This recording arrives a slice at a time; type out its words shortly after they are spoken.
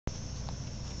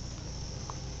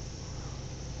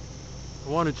I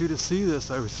wanted you to see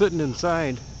this. I was sitting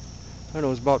inside. I don't know,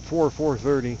 it was about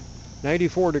 4:30.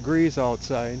 94 degrees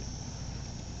outside.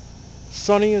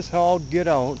 Sunny as hell, get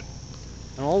out.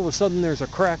 And all of a sudden there's a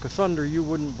crack of thunder you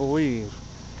wouldn't believe.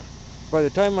 By the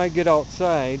time I get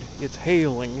outside, it's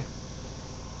hailing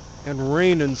and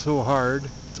raining so hard,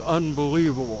 it's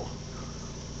unbelievable.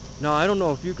 Now, I don't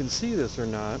know if you can see this or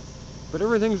not, but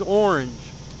everything's orange.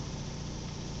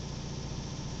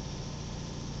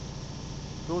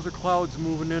 Those are clouds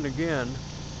moving in again.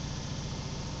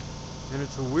 And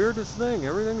it's the weirdest thing.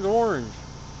 Everything's orange.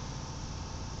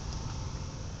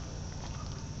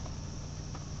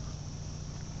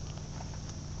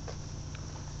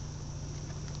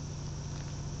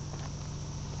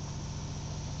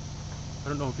 I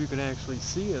don't know if you can actually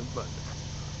see it, but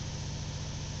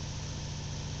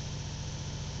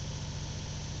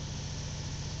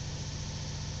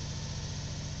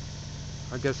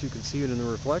I guess you can see it in the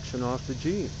reflection off the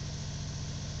Jeep.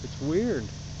 It's weird.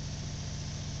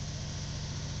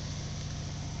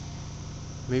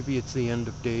 Maybe it's the end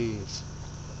of days.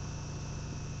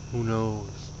 Who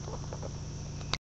knows?